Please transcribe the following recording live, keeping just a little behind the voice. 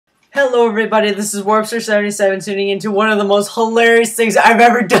Hello everybody, this is Warpster77 tuning into one of the most hilarious things I've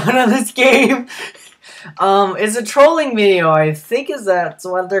ever done on this game. It's a trolling video, I think that's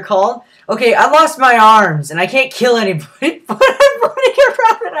what they're called. Okay, I lost my arms and I can't kill anybody, but I'm running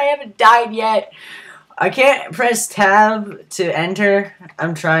around and I haven't died yet. I can't press tab to enter.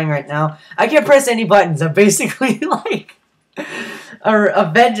 I'm trying right now. I can't press any buttons. I'm basically like I'm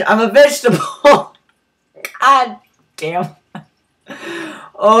a vegetable. God damn.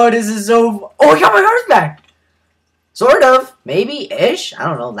 Oh, this is so... Oh, I got my arms back! Sort of. Maybe-ish. I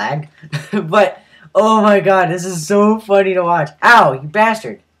don't know, lag. But, oh my god, this is so funny to watch. Ow, you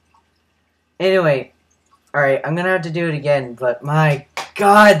bastard. Anyway. Alright, I'm gonna have to do it again, but my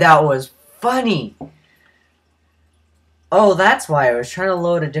god, that was funny. Oh, that's why I was trying to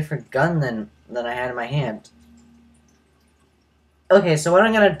load a different gun than I had in my hand. Okay, so what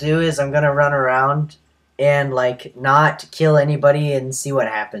I'm gonna do is I'm gonna run around and, like, not kill anybody and see what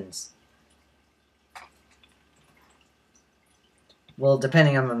happens. Well,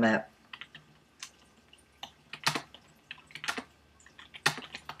 depending on the map.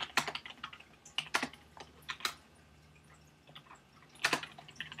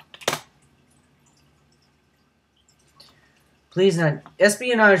 Please not.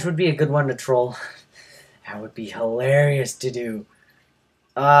 Espionage would be a good one to troll. That would be hilarious to do.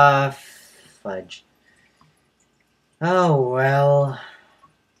 Fudge. Oh, well.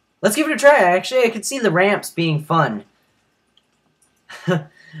 Let's give it a try. Actually, I could see the ramps being fun.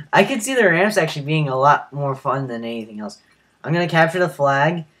 I could see the ramps actually being a lot more fun than anything else. I'm going to capture the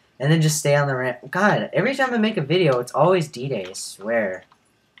flag and then just stay on the ramp. God, every time I make a video, it's always D-Day, I swear.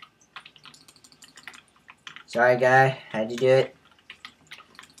 Sorry, guy. Had to do it.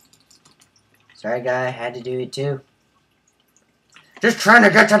 Sorry, guy. Had to do it, too. Just trying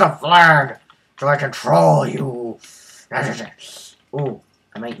to get to the flag so I can troll you. Ooh,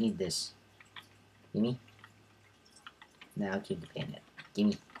 I might need this. Gimme. No, I'll keep the bandit.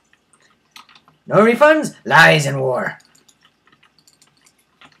 Gimme. No refunds? Lies in war.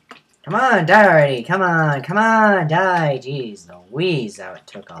 Come on, die already. Come on, die. Jeez Louise, that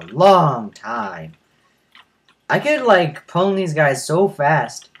took a long time. I could, like, pwn these guys so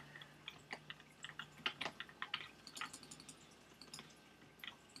fast.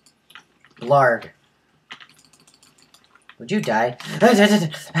 Blarg. Would you die?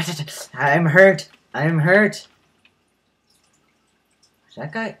 I'm hurt. I'm hurt. Is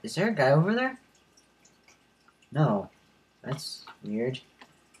that guy? Is there a guy over there? No. That's weird.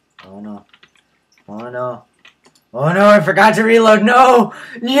 Oh no. Oh no. Oh no, I forgot to reload. No!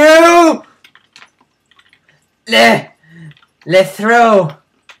 No! Le throw.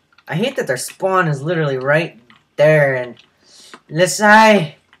 I hate that their spawn is literally right there and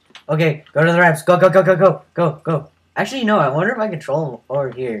Lesai. Okay, go to the ramps. Go, go, go, go, go, go, go. Actually, no, I wonder if I can troll them over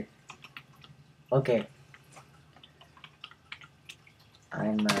here. Okay.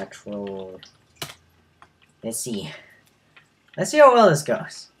 I'm a troll. Let's see. Let's see how well this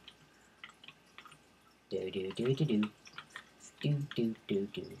goes. Do do do do do. Do do do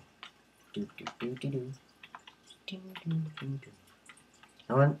do. Do do do do do. Do do do do.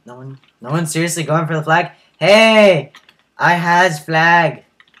 No one seriously going for the flag? Hey! I has flag.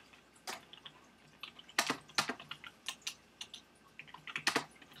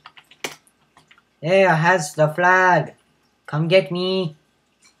 Hey, I has the flag. Come get me.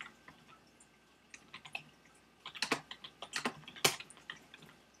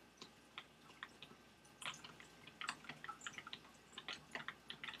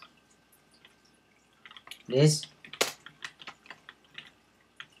 Please.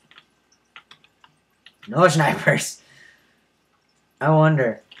 No snipers. I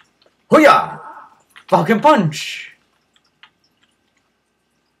wonder. Hooyah! Falcon punch!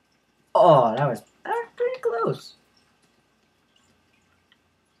 Oh, that was pretty close.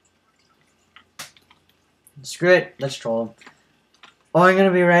 Screw it. Let's troll them. Oh, I'm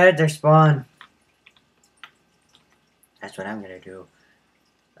gonna be right at their spawn. That's what I'm gonna do.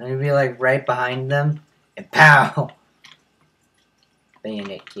 I'm gonna be like right behind them. And pow!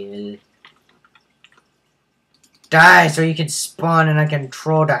 Bayonet kill. Die so you can spawn and I can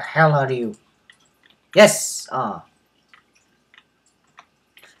troll the hell out of you. Yes! Ah.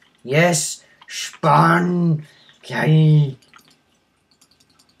 Yes! Spawn! Yay!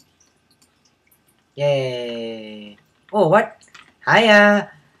 Yay! Oh, what? Hiya!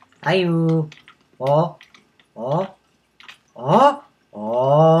 Hiyu! Oh! Oh! Oh!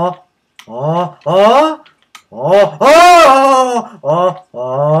 Oh! Oh! Oh! Oh! Oh! Oh!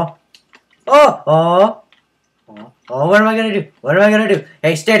 Oh! Oh! Oh! Oh! What am I gonna do? What am I gonna do?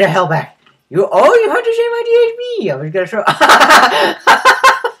 Hey, stay the hell back! You had to shave my DHB! I was gonna show.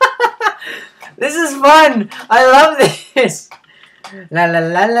 This is fun. I love this. La la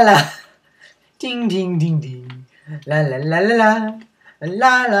la la la. Ding ding ding ding. La la la la la.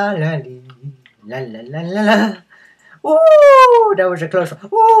 La la la lee. La la la la la. Woo! That was a close one.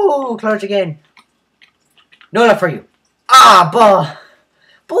 Woo! Close again. No love for you. Ah, bull.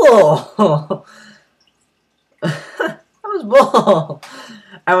 Bull. That was bull.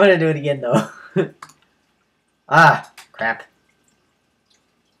 I want to do it again though. Ah, crap.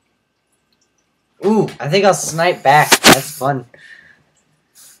 Ooh, I think I'll snipe back. That's fun.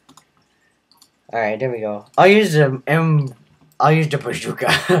 Alright, there we go. I'll use the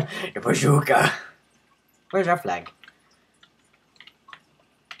bazooka. The bazooka. Where's our flag?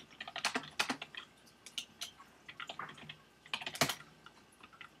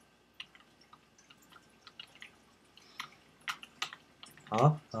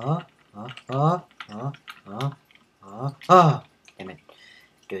 Damn it.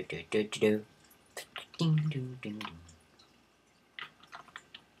 Do. Ding, ding, ding, ding.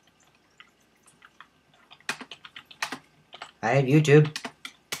 I have YouTube.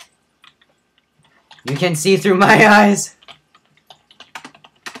 You can see through my eyes.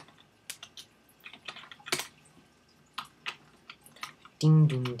 Ding,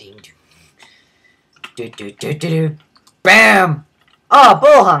 ding, ding, ding. Do. Bam! Oh,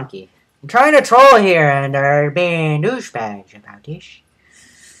 bull honky. I'm trying to troll here and they're being douchebags about this.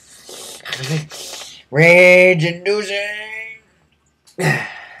 Rage inducing.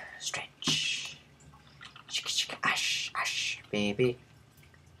 Stretch. Ash, baby.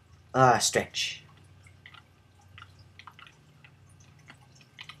 Stretch.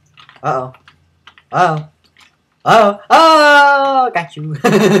 Uh-oh. Oh, got you.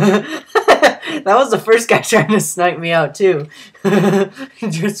 That was the first guy trying to snipe me out, too.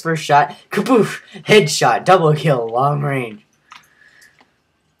 Just first shot. Kaboof. Headshot. Double kill. Long range.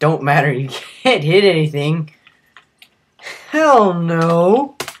 Don't matter. You can't hit anything. Hell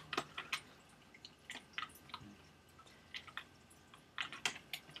no.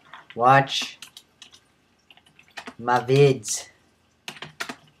 Watch my vids.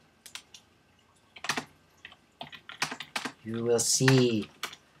 You will see.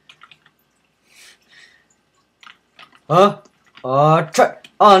 Oh,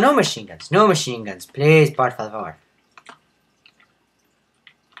 no machine guns. No machine guns. Please, por favor.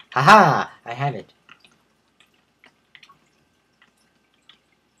 Haha, I have it.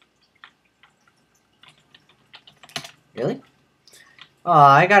 Really? Oh,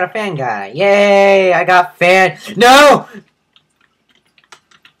 I got a fan guy. Yay, I got fan. No!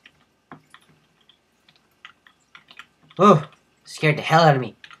 Oh, scared the hell out of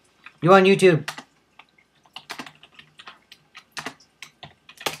me. You on YouTube?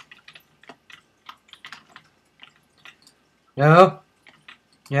 No.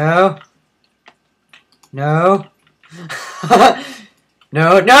 No. No.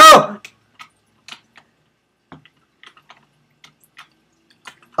 No.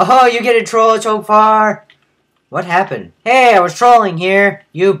 Oh, you get a troll so far. What happened? Hey, I was trolling here.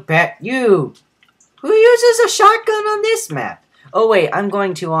 You bet you. Who uses a shotgun on this map? Oh wait, I'm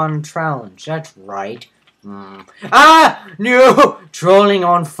going to on challenge. That's right. Ah, no. Trolling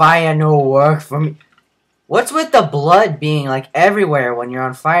on fire, no work for me. What's with the blood being like everywhere when you're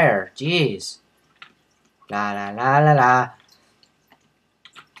on fire? Jeez. La la la la la.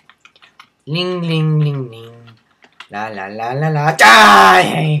 Ling ling ling ling. La la la la la.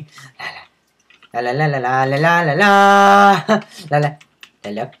 Die! La la la la la la la la la. La la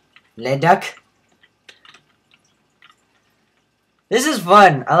la la duck. This is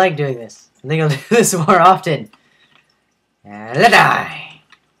fun. I like doing this. I think I'll do this more often. La die.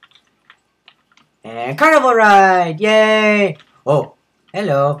 And carnival ride! Yay! Oh,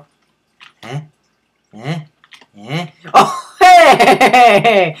 hello. Oh,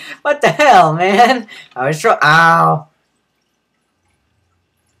 hey! What the hell, man? I was ow!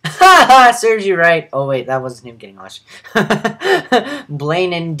 Haha, serves you right. Oh wait, that wasn't him getting lost.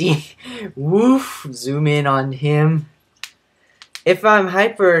 Blaine and D. Woof. Zoom in on him. If I'm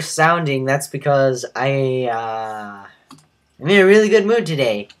hyper sounding, that's because I'm in a really good mood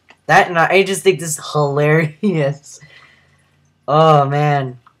today. That and I just think this is hilarious. Oh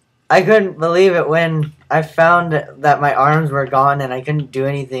man. I couldn't believe it when I found that my arms were gone and I couldn't do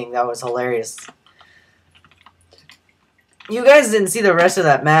anything. That was hilarious. You guys didn't see the rest of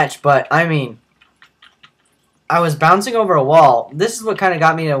that match, but I mean, I was bouncing over a wall. This is what kind of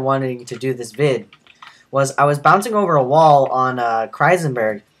got me to wanting to do this vid. Was I was bouncing over a wall on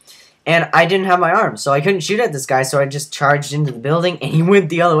Kreisenberg. And I didn't have my arms, so I couldn't shoot at this guy, so I just charged into the building, and he went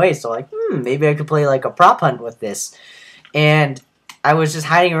the other way. So like, maybe I could play like a prop hunt with this. And I was just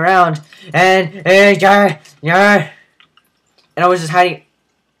hiding around, and I was just hiding.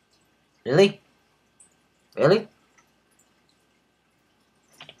 Really? Really?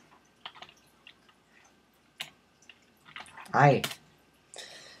 Hi.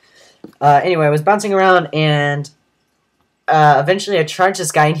 Anyway, I was bouncing around, and eventually I charged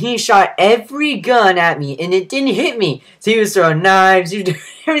this guy, and he shot every gun at me, and it didn't hit me. So he was throwing knives, he was doing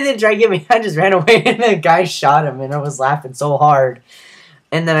everything to try to get me. I just ran away, and the guy shot him, and I was laughing so hard.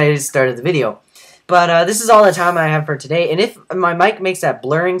 And then I just started the video. But this is all the time I have for today. And if my mic makes that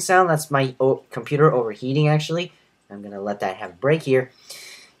blurring sound, that's my computer overheating, actually. I'm going to let that have a break here.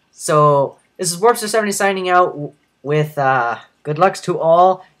 So, this is Warpster77 signing out with good luck to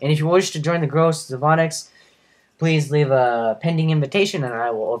all. And if you wish to join the Ghosts of Onyx, please leave a pending invitation and I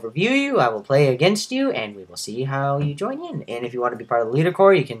will overview you. I will play against you and we will see how you join in. And if you want to be part of the leader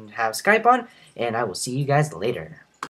core, you can have Skype on. And I will see you guys later.